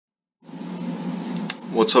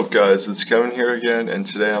What's up guys, it's Kevin here again, and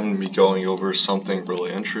today I'm going to be going over something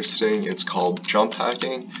really interesting. It's called jump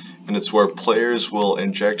hacking, and it's where players will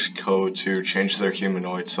inject code to change their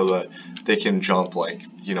humanoid so that they can jump like,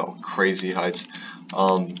 crazy heights.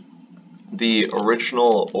 The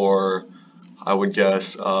original, or I would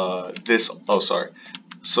guess, So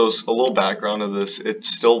a little background of this, it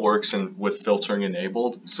still works with filtering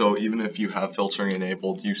enabled. So even if you have filtering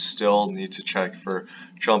enabled, you still need to check for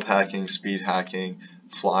jump hacking, speed hacking,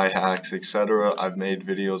 fly hacks, etc. I've made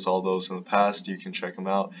videos, all those in the past, you can check them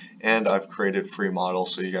out. And I've created free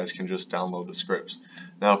models so you guys can just download the scripts.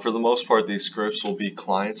 Now for the most part, these scripts will be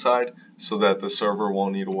client side so that the server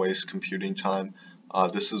won't need to waste computing time.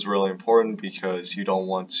 This is really important because you don't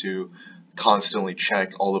want to constantly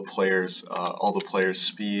check all the players'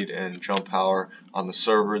 speed and jump power on the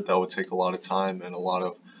server. That would take a lot of time and a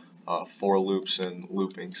lot of for loops and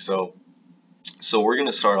looping. So we're going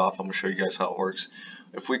to start off. I'm going to show you guys how it works.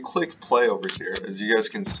 If we click play over here, as you guys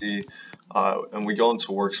can see, and we go into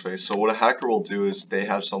workspace, so what a hacker will do is they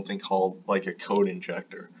have something called like a code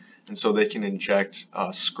injector. And so they can inject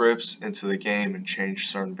scripts into the game and change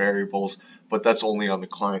certain variables, but that's only on the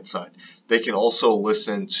client side. They can also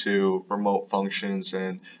listen to remote functions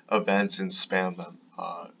and events and spam them.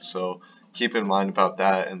 So keep in mind about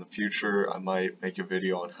that in the future. I might make a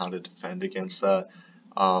video on how to defend against that.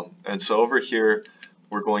 And so over here,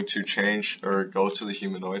 we're going to go to the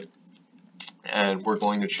humanoid, and we're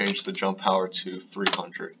going to change the jump power to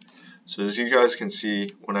 300. So as you guys can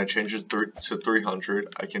see, when I change it to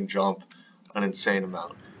 300, I can jump an insane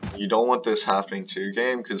amount. You don't want this happening to your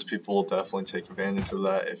game because people will definitely take advantage of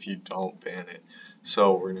that if you don't ban it.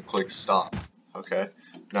 So we're going to click stop. Okay.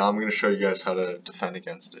 Now I'm going to show you guys how to defend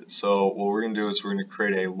against it. So what we're going to do is we're going to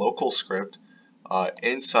create a local script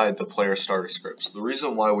inside the player starter scripts. The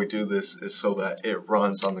reason why we do this is so that it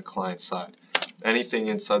runs on the client side. Anything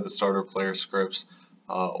inside the starter player scripts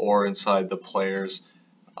or inside the player's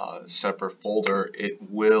separate folder, it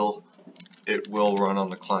will run on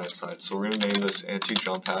the client side. So we're going to name this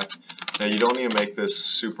anti-jump hack. Now you don't need to make this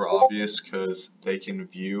super obvious because they can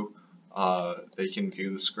view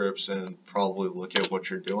the scripts and probably look at what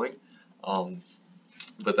you're doing,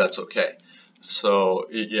 but that's okay. So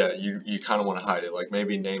yeah, you kind of want to hide it, like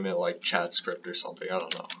maybe name it like chat script or something. I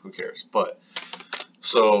don't know, who cares? But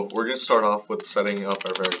so we're going to start off with setting up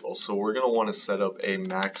our variable. So we're going to want to set up a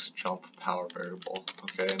max jump power variable,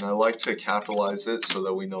 okay? And I like to capitalize it so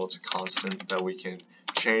that we know it's a constant that we can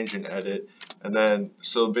change and edit. And then,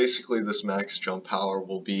 so basically this max jump power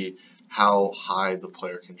will be how high the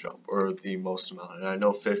player can jump, or the most amount. And I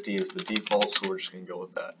know 50 is the default, so we're just going to go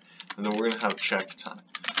with that. And then we're going to have check time.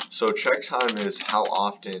 So check time is how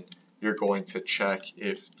often you're going to check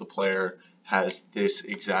if the player has this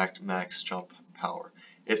exact max jump power.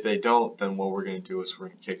 If they don't, then what we're going to do is we're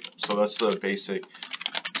going to kick them. So that's the basic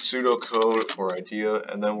pseudocode or idea,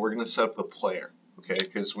 and then we're going to set up the player, okay,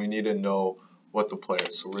 because we need to know what the player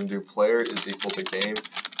is. So we're going to do player is equal to game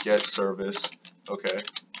get service, okay,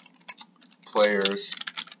 players,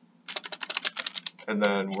 and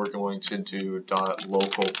then we're going to do dot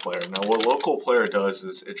local player. Now what local player does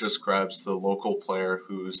is it just grabs the local player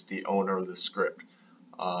who's the owner of the script,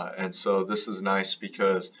 and so this is nice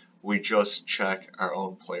because we just check our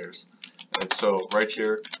own players. And so right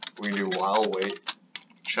here we do while wait,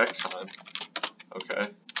 check time, okay,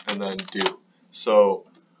 and then do. So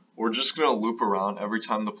we're just going to loop around. Every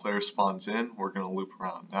time the player spawns in, we're going to loop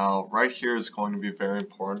around. Now right here is going to be very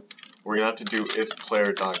important. We're going to have to do if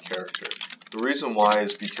player.character. The reason why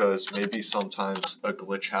is because maybe sometimes a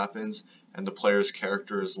glitch happens and the player's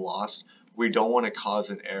character is lost. We don't want to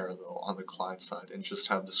cause an error though on the client side and just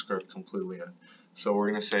have the script completely end. So we're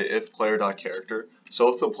going to say if player.character. So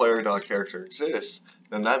if the player.character exists,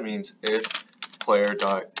 then that means if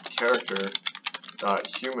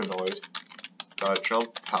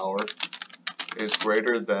player.character.humanoid.jump power is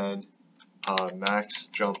greater than max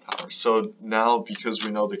jump power. So now because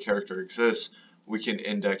we know the character exists, we can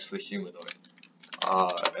index the humanoid.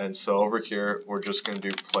 And so over here, we're just going to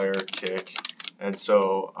do player kick. And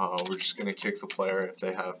so we're just going to kick the player if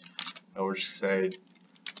they have, and we're just say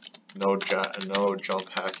no jump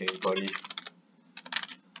hacking, buddy.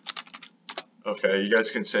 Okay, you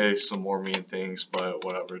guys can say some more mean things, but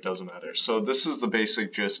whatever, it doesn't matter. So this is the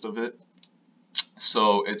basic gist of it.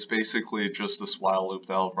 So it's basically just this while loop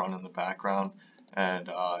that'll run in the background, and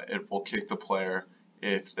it will kick the player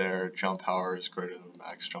if their jump power is greater than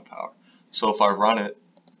max jump power. So if I run it,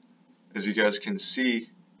 as you guys can see,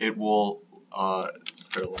 it will,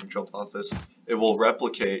 here, let me jump off this, it will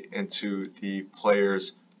replicate into the player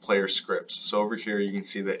scripts. So over here you can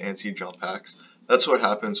see the anti-jump hacks. That's what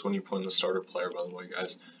happens when you put in the starter player, by the way,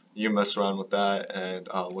 guys. You mess around with that and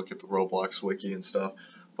look at the Roblox wiki and stuff.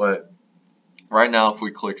 But right now, if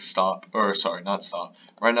we click stop, or sorry, not stop.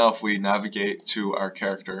 Right now, if we navigate to our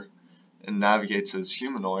character and navigate to this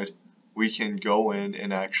humanoid, we can go in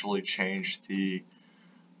and actually change the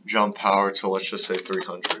jump power to, let's just say,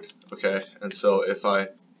 300. Okay, and so if I,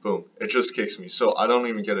 boom, it just kicks me. So I don't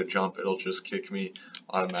even get a jump, it'll just kick me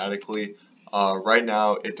automatically. Right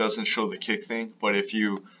now, it doesn't show the kick thing, but if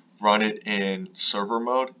you run it in server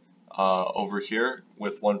mode over here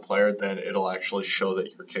with one player, then it'll actually show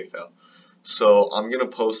that you're kicked out. So I'm going to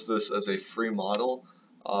post this as a free model.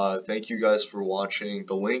 Thank you guys for watching.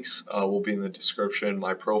 The links will be in the description.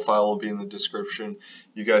 My profile will be in the description.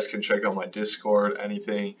 You guys can check out my Discord,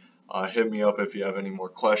 anything. Hit me up if you have any more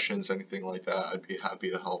questions, anything like that. I'd be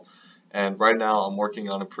happy to help. And right now I'm working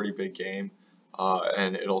on a pretty big game,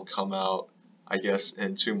 and it'll come out, I guess,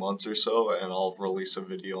 in 2 months or so, and I'll release a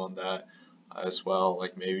video on that as well,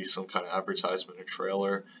 like maybe some kind of advertisement or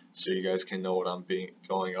trailer, so you guys can know what I'm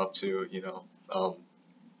going up to, you know.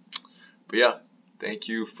 But yeah, thank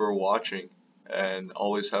you for watching, and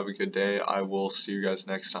always have a good day. I will see you guys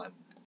next time.